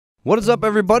What is up,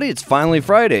 everybody? It's finally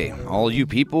Friday. All you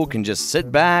people can just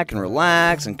sit back and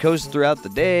relax and coast throughout the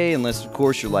day, unless, of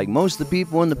course, you're like most of the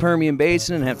people in the Permian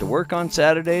Basin and have to work on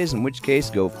Saturdays, in which case,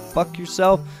 go fuck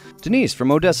yourself. Denise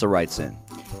from Odessa writes in,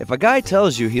 if a guy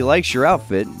tells you he likes your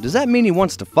outfit, does that mean he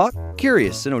wants to fuck?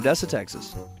 Curious in Odessa,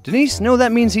 Texas. Denise, no,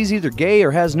 that means he's either gay or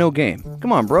has no game.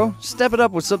 Come on, bro. Step it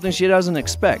up with something she doesn't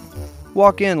expect.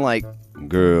 Walk in like,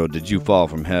 girl, did you fall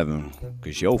from heaven?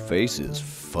 'Cause your face is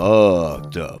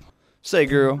fucked up. Say,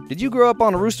 girl, did you grow up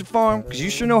on a rooster farm? 'Cause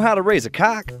you sure know how to raise a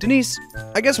cock. Denise,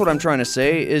 I guess what I'm trying to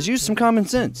say is use some common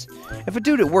sense. If a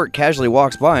dude at work casually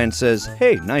walks by and says,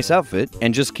 hey, nice outfit,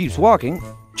 and just keeps walking,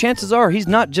 chances are he's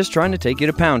not just trying to take you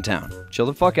to Pound Town. Chill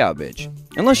the fuck out, bitch.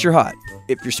 Unless you're hot.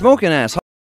 If you're smoking ass